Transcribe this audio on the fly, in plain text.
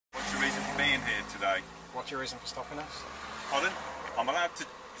What's your reason for stopping us? Pardon? I'm allowed to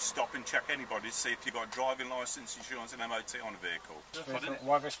stop and check anybody to see if you've got a driving licence, insurance and MOT on a vehicle.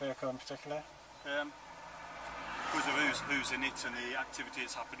 Why this vehicle in particular? Because of who's in it and the activity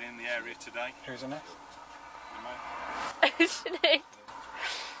that's happening in the area today. Who's in it? Who's in it?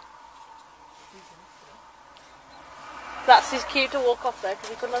 That's his cue to walk off there because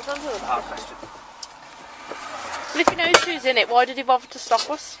he couldn't have done it. But if he knows who's in it, why did he bother to stop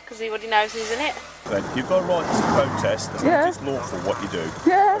us? Because he already knows who's in it. Then you've got a right to protest, and it's lawful what you do.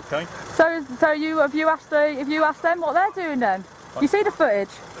 Yeah. Okay. So have you asked them what they're doing then? You see the footage?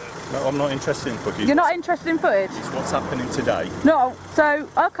 No, I'm not interested in footage. You're not interested in footage? It's what's happening today. No. So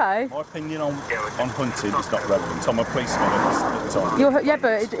okay. My opinion on hunting is not relevant. I'm a policeman at the time. Yeah,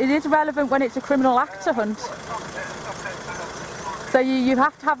 but it is relevant when it's a criminal act to hunt. So you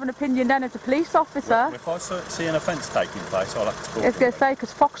have to have an opinion then as a police officer. Well, if I see an offence taking place, I'll have to call. I was going to say,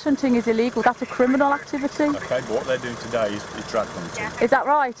 because fox hunting is illegal, that's a criminal activity. Okay, but what they're doing today is drag hunting. Is that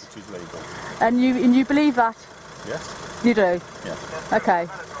right? Which is legal. And you believe that? Yes. You do? Yeah. Okay.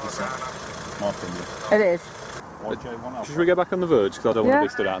 Listen, my opinion. It is. Should we go back on the verge, because I don't want to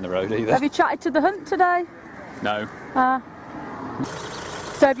be stood out on the road either. Have you chatted to the hunt today? No.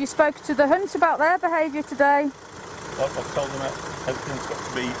 So have you spoken to the hunt about their behaviour today? I've told them that everything's got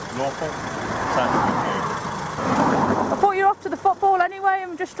to be lawful. I thought you were off to the football anyway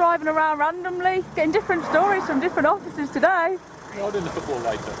and just driving around randomly, getting different stories from different officers today. Yeah, I'll do the football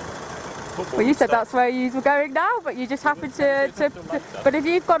later. Well, you said that's where you were going now, but you just happened to but if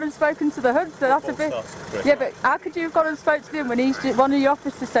you've gone and spoken to the hunt, so that's a bit... Yeah, but how could you have gone and spoke to him when one of your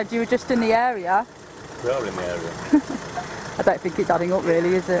officers said you were just in the area? We are in the area. I don't think it's adding up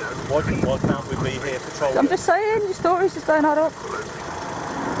really, is it? Why can't we be here patrolling? I'm just saying, your stories just don't add up.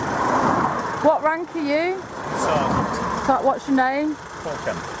 What rank are you? Sergeant. So, what's your name?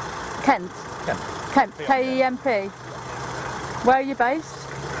 Kent. Kent? Kent, K-E-M-P. Where are you based?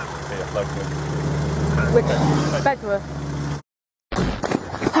 Here, locally. Which? Bedworth.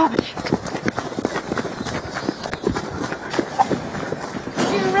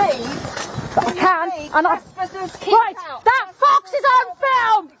 Do you read? I can. And right, that fox is on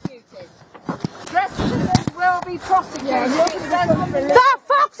film! Trespassers will be prosecuted. That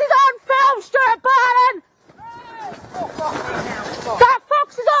fox is on film, Stuart Barton! That fox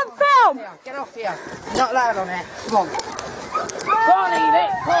is on film! Get off here. You're not allowed on it. Come on. Go on, leave it.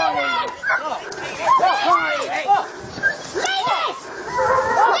 Go on, leave it. Go on, leave it. Leave it!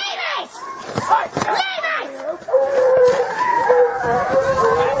 Leave it! Leave it!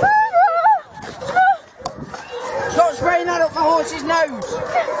 Stop spraying that up my horse's nose! Stop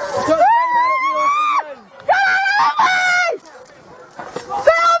spraying that up my horse's nose!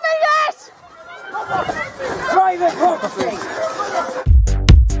 Filming it! Private property!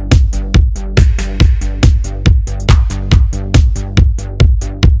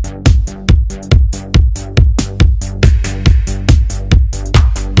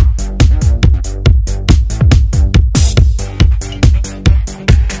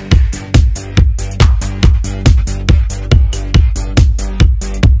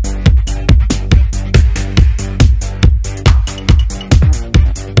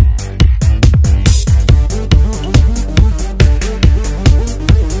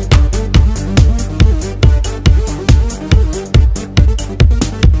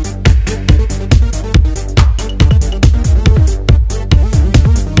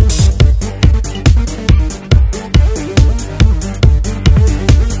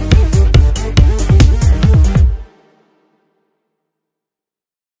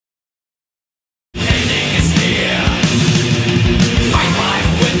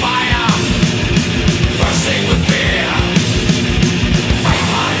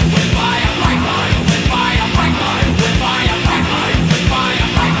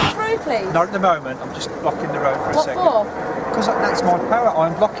 Not at the moment, I'm just blocking the road for a second. What for? Because that's my power,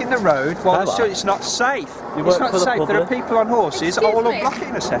 I'm blocking the road while it's not safe. It's not safe, there are people on horses, I will unblock it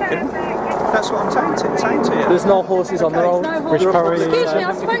in a second. That's what I'm saying to you. There's no horses on the road. Excuse me,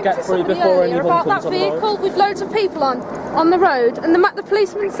 I spoke to somebody earlier about that vehicle with loads of people on the road, and the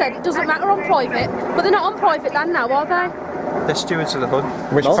policeman said it doesn't matter on private, but they're not on private land now, are they? They're stewards of the hunt.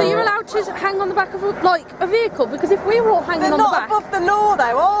 So you're allowed to hang on the back of a vehicle? Because if we were all hanging on the back... They're not above the law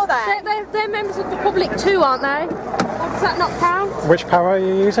though, are they? They're members of the public too, aren't they? Or does that not count? Which power are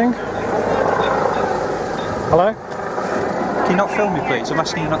you using? Hello? Can you not film me please? I'm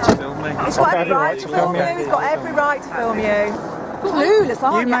asking you not to film me. He's got every right to film you. He's got every right to film you. clueless,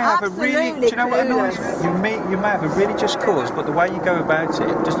 aren't you? may have a Absolutely really, do you know what annoys clueless. me? You may have a really just cause, but the way you go about it,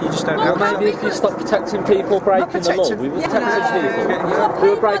 you just don't help. Maybe if you stop protecting people breaking the law, we were protecting people. We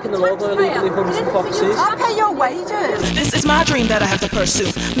were breaking the law by illegally hunting foxes. I'll pay your wages. This is my dream that I have to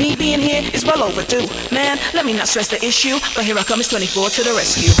pursue. Me being here is well overdue. Man, let me not stress the issue, but here I come, it's 24 to the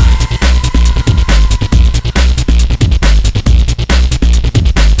rescue.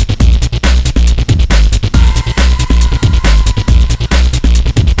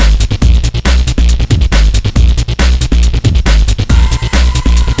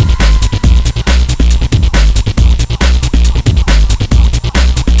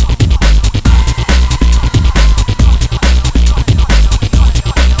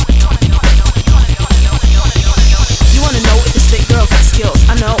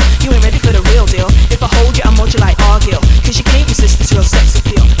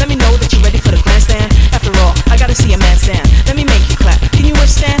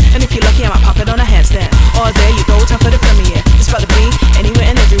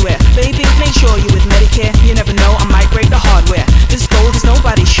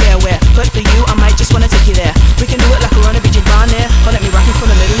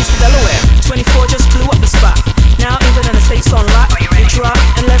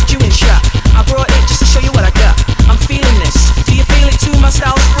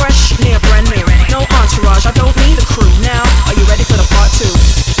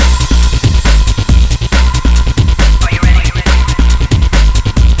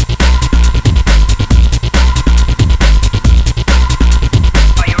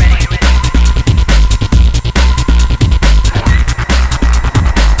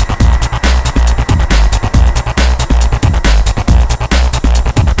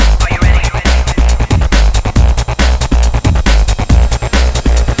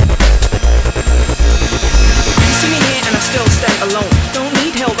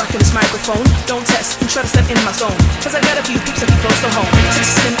 Don't test and try to step in my zone, cause I got a few peeps that be close to home.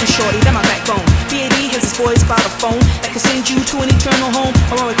 Six slim and shorty, they're my backbone. BAD hears his voice by the phone that can send you to an eternal home,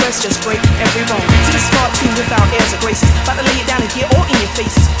 or on request just break every bone. See this part two without airs or graces, about to lay it down and get all in your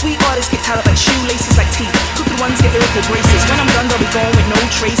faces. We artists get tied up like shoelaces, like teeth. Crooked ones get lyrical braces. When I'm done, they'll be gone with no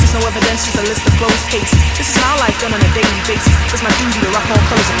traces, no evidence, just a list of closed cases. This is my life done on a daily basis. It's my duty to rock all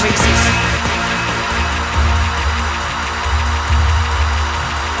colors and races.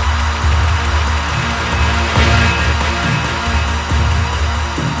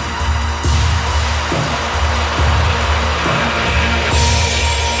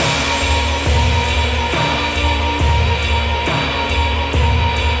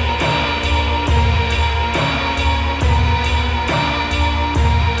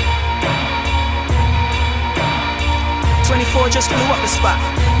 24 just blew up the spot.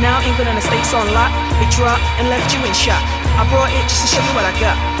 Now England and the States on lock. It dropped and left you in shock. I brought it just to show you what I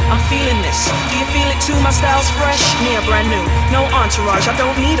got. I'm feeling this. Do you feel it too? My style's fresh, near brand new. No entourage, I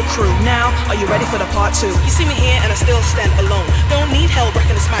don't need a crew. Now, are you ready for the part two? You see me here and I still stand alone. Don't need help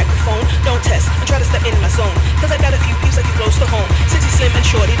rocking this microphone. Don't test and try to step in my zone, cause I got a few peeps that get close to home. Sexy, slim and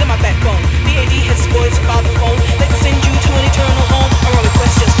shorty, they're my backbone. BAD has his boys about the phone. They can send you to an eternal home, or a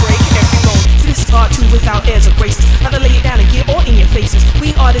request just break every bone. So this is part two without airs or graces. Rather lay it down and get all in your faces.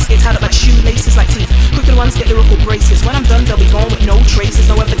 We artists get tied up like shoelaces, like teeth. Crooked ones get lyrical braces. When I'm done, they'll be gone with no traces,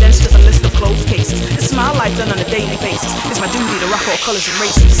 no evidence, just a list of closed cases. This is my life done on a daily basis. It's my duty to rock all colors and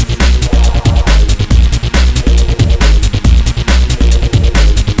races.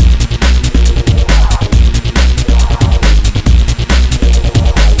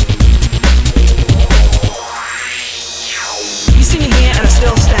 You see me here and I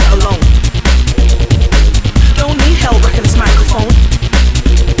still stand alone. Don't need help rocking this microphone.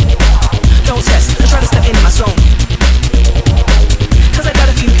 Don't test and try to step in my zone, cause I got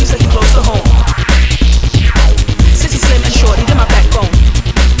a few peeps that get close to home. Sexy, slim and shorty, they're my backbone.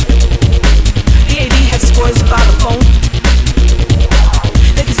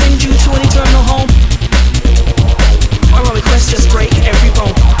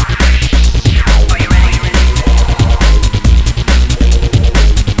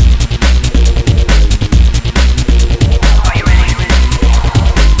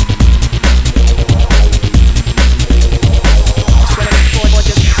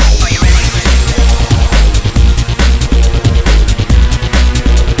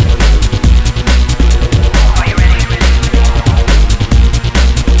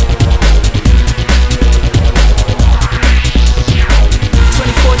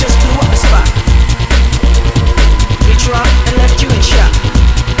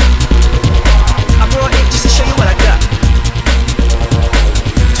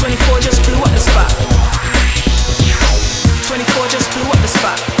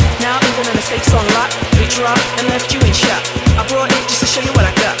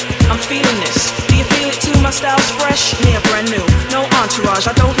 fresh, near brand new. No entourage,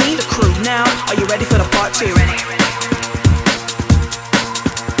 I don't need a crew. Now, are you ready for the part 2?